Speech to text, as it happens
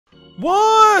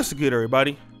What's good,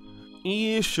 everybody?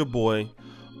 It's your boy,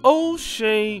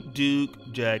 O'Shea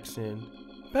Duke Jackson,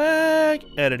 back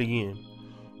at it again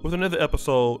with another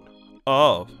episode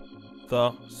of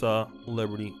the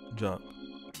Celebrity Junk.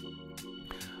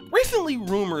 Recently,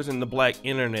 rumors in the black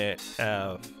internet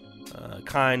have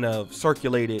kind of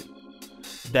circulated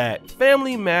that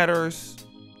Family Matters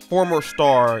former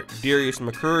star Darius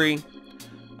McCrary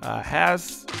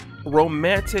has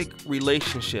romantic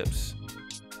relationships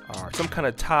or some kind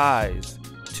of ties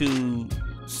to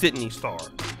Sidney Starr,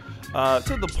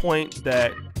 to the point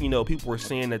that, you know, people were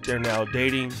saying that they're now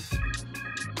dating.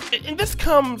 And this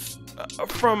comes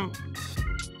from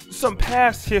some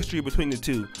past history between the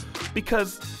two,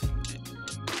 because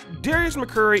Darius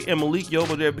McCrary and Malik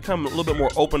Yoba, they've become a little bit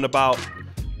more open about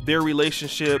their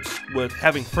relationships, with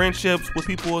having friendships with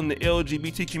people in the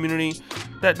LGBT community.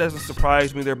 That doesn't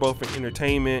surprise me. They're both in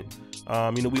entertainment.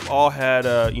 You know, we've all had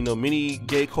many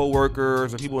gay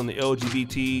co-workers or people in the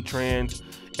LGBT trans.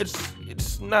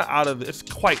 It's not out of it's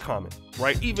quite common,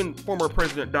 right? Even former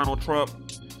President Donald Trump,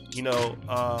 you know,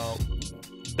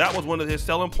 that was one of his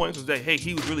selling points, was that, hey,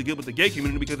 he was really good with the gay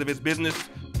community because of his business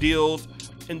deals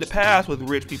in the past with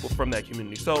rich people from that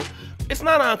community. So it's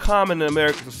not uncommon in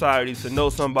American society to know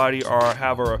somebody or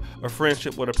have a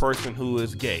friendship with a person who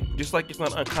is gay. Just like it's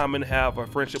not uncommon to have a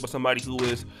friendship with somebody who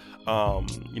is,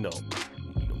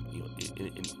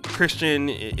 Christian,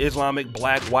 Islamic,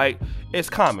 black, white. It's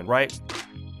common, right?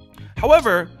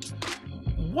 However,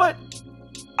 what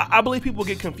I believe people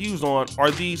get confused on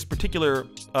are these particular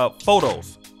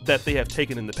photos that they have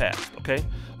taken in the past, okay?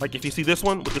 Like if you see this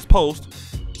one with this post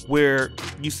where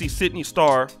you see Sidney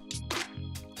Starr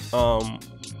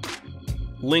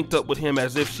linked up with him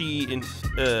as if she and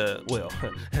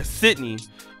Sidney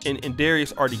and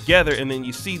Darius are together, and then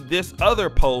you see this other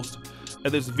post,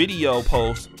 this video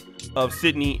post of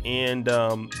Sidney and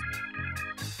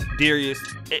Darius.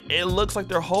 It looks like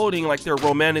they're holding, like they're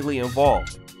romantically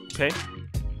involved, okay?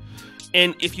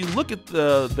 And if you look at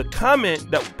the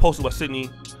comment that was posted by Sidney,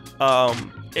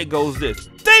 it goes this: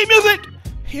 "Stay music!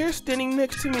 Here standing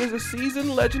next to me is a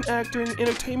seasoned legend actor in the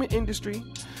entertainment industry,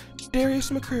 Darius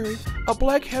McCrary, a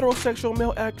black heterosexual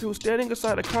male actor who's standing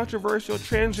beside a controversial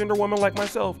transgender woman like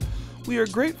myself. We are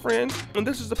great friends, and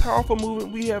this is the powerful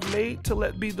movement we have made to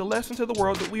let be the lesson to the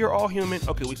world that we are all human."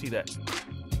 Okay, we see that,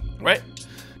 right?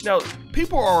 Now,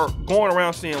 people are going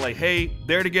around saying like, hey,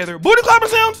 they're together, booty clapper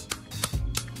sounds.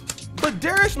 But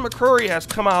Darius McCrary has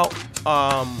come out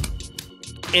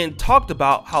and talked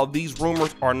about how these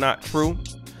rumors are not true.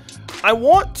 I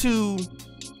want to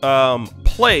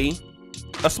play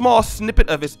a small snippet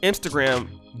of his Instagram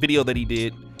video that he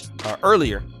did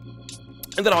earlier,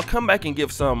 and then I'll come back and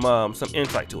give some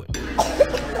insight to it.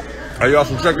 Hey y'all,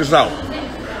 so check this out.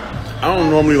 I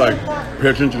don't normally like pay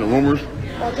attention to rumors.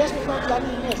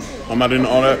 I'm not into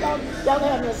all that,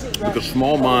 because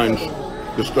small minds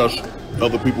discuss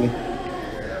other people.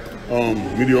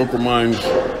 Mediocre minds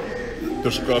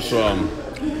discuss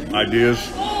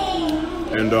ideas,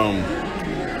 and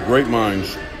great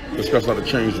minds discuss how to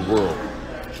change the world.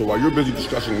 So while you're busy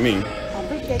discussing me,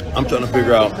 I'm trying to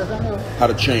figure out how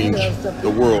to change the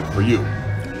world for you.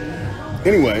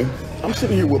 Anyway, I'm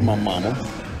sitting here with my mama.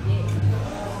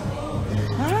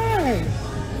 Hi.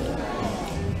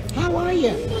 How are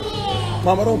you?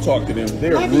 Mama, don't talk to them.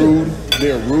 They're rude.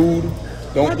 They're rude.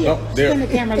 Don't. Spin the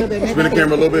camera a little bit. Spin the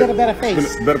camera a little bit. Get a better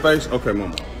face. Better face? Okay,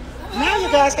 Mama. Now you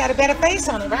guys got a better face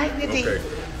on it, right? Okay.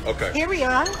 Okay. Here we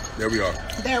are. There we are.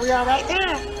 There we are, right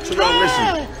there. So y'all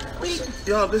listen.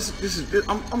 Y'all, this is.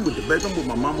 I'm with the baby. I'm with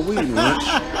my mama. We eating lunch.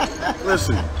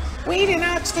 Listen. We eating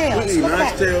oxtails. We eating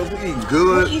oxtails. We eating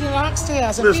good. We eating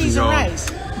oxtails and peas and rice.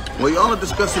 Well, y'all are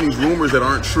discussing these rumors that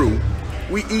aren't true.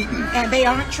 We eating. And they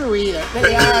aren't true either.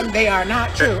 They are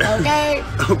not true. Okay.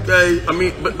 Okay. I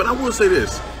mean, but I will say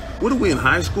this. What are we in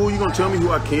high school? You gonna tell me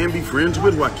who I can be friends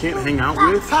with, who I can't hang out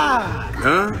with?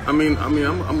 Huh? I mean, I'm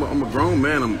a grown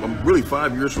man. I'm really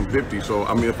 5 years from 50. So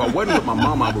I mean, if I wasn't with my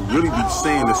mama, I would really be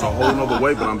saying this a whole nother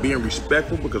way. But I'm being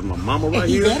respectful because my mama right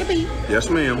here. You better be. Yes,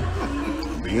 ma'am.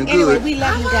 Being anyway, good. we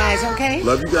love you guys. Okay.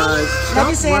 Love you guys.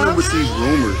 Stop running with these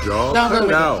rumors, y'all. Don't Cut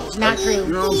it out. It's not true. You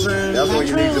know what I'm saying? That's when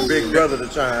you need the big brother to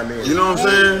chime in. You know what I'm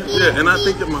saying? Yeah, and I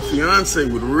think that my fiance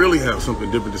would really have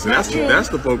something different to say. That's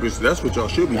the focus. That's what y'all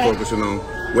should be focusing on.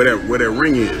 Where that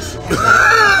ring is.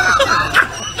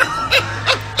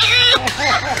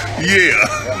 Yeah.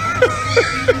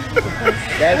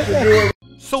 That's the deal.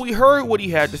 So we heard what he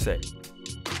had to say.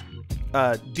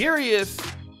 Darius,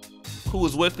 who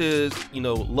was with his,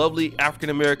 lovely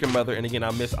African-American mother, and again,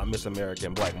 I miss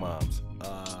American black moms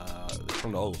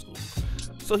from the old school.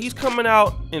 So he's coming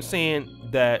out and saying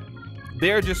that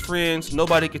they're just friends.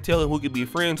 Nobody could tell him who he could be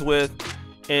friends with,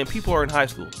 and people are in high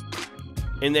school.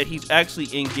 And that he's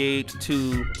actually engaged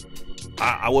to,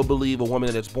 I would believe, a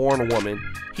woman that's born a woman.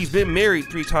 He's been married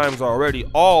 3 times already,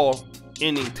 all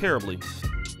ending terribly.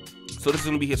 So this is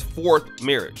gonna be his 4th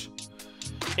marriage.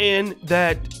 And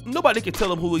that nobody could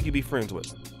tell him who he could be friends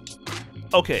with.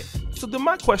 Okay, so then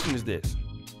my question is this.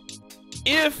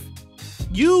 If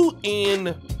you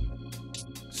and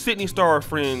Sidney Starr are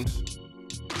friends,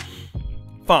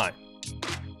 fine.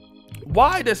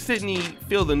 Why does Sidney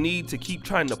feel the need to keep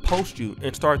trying to post you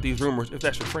and start these rumors if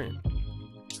that's your friend?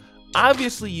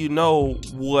 Obviously, you know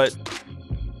what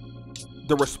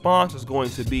the response is going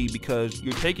to be because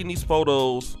you're taking these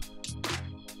photos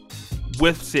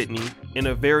with Sidney in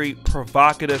a very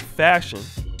provocative fashion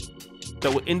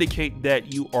that would indicate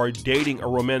that you are dating or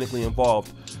romantically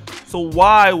involved. So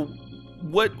why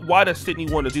does Sidney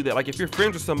want to do that? Like, if you're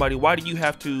friends with somebody, why do you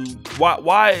have to,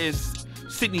 why is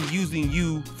Sidney using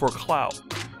you for clout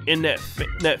in that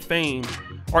fame,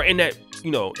 or in that,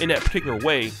 you know, in that particular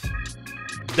way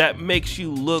that makes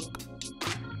you look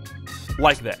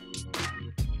like that?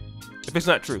 If it's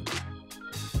not true,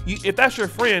 if that's your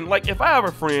friend, like if I have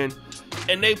a friend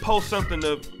and they post something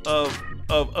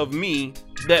of me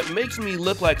that makes me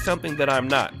look like something that I'm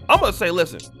not, I'm gonna say,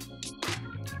 listen,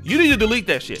 you need to delete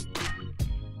that shit.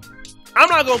 I'm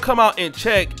not gonna come out and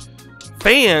check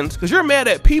fans because you're mad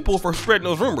at people for spreading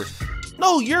those rumors.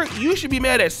 No, you should be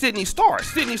mad at Sidney Starr.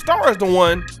 Sidney Starr is the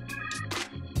one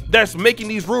that's making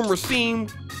these rumors seem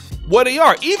what they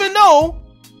are. Even though,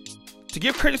 to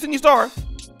give credit to Sidney Starr,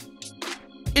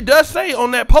 it does say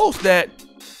on that post that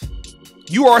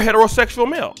you are a heterosexual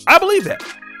male. I believe that.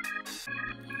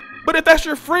 But if that's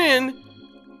your friend,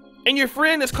 and your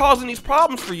friend is causing these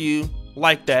problems for you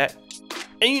like that,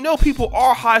 and you know people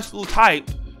are high school type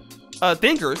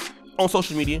thinkers on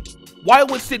social media, why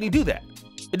would Sidney do that?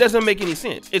 It doesn't make any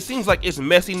sense. It seems like it's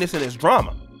messiness and it's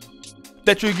drama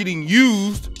that you're getting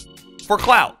used for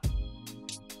clout.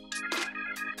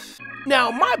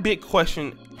 Now, my big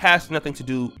question has nothing to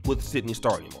do with Sidney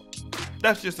Starr anymore.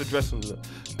 That's just addressing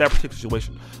that particular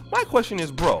situation. My question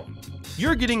is, bro,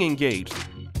 you're getting engaged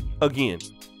again.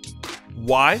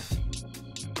 Why?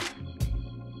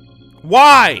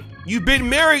 Why? You've been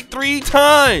married 3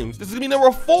 times. This is gonna be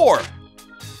number 4.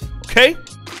 Okay?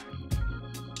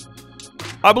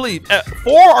 I believe at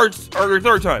 4 or your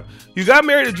 3rd time. You got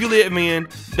married to Juliet Mann.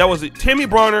 That was it. Timmy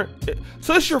Bronner.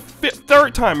 So it's your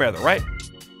 3rd time, rather, right?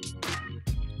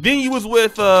 Then you was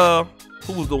with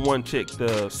who was the one chick,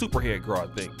 the superhead girl, I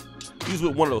think. You was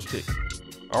with one of those chicks.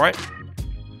 All right.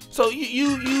 So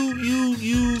you're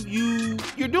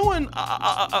doing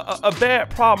a bad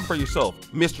problem for yourself,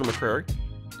 Mr. McCrary.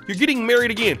 You're getting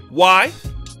married again. Why?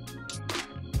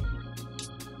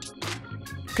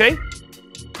 Okay.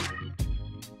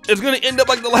 It's gonna end up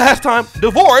like the last time,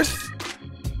 divorce.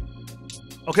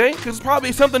 Okay, because it's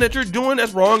probably something that you're doing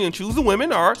that's wrong and choosing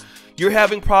women, or you're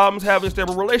having problems having a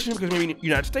stable relationship because maybe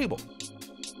you're not stable.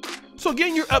 So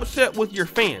again, you're upset with your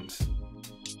fans.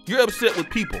 You're upset with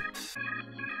people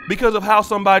because of how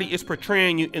somebody is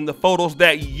portraying you in the photos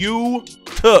that you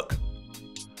took.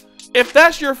 If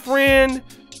that's your friend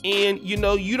and you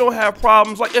know you don't have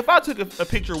problems, like if I took a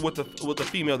picture with a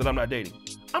female that I'm not dating,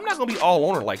 I'm not gonna be all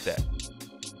on her like that.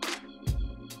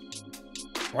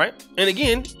 Right? And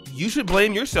again, you should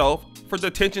blame yourself for the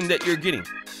attention that you're getting.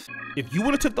 If you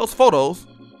would have took those photos,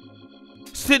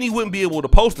 Sidney wouldn't be able to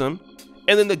post them,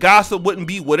 and then the gossip wouldn't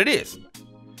be what it is.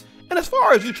 And as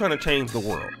far as you trying to change the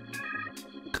world,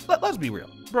 let's be real,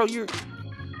 bro. Do you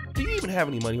even have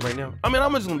any money right now? I mean,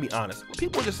 I'm just gonna be honest.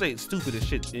 People just say it's stupid as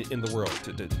shit in the world.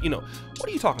 You know, what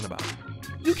are you talking about?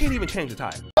 You can't even change the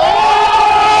tire,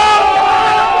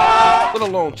 let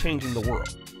alone changing the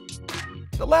world.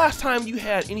 The last time you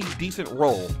had any decent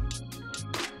role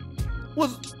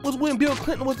was when Bill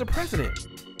Clinton was the president,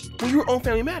 when you were on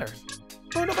Family Matters.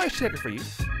 Bro, nobody's checking for you.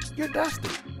 You're dusty.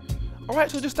 All right,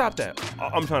 so just stop that.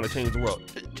 I'm trying to change the world.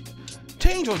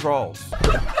 Change your draws.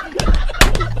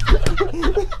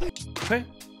 Okay?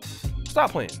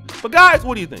 Stop playing. But guys,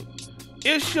 what do you think?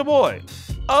 It's your boy,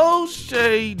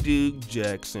 O'Shea Duke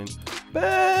Jackson,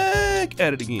 back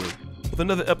at it again with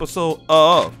another episode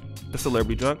of The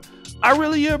Celebrity Drunk. I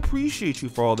really appreciate you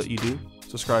for all that you do.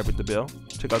 Subscribe, hit the bell.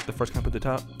 Check out the first comment at the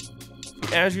top.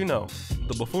 As you know,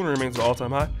 the buffoonery remains at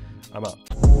all-time high. I'm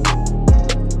out.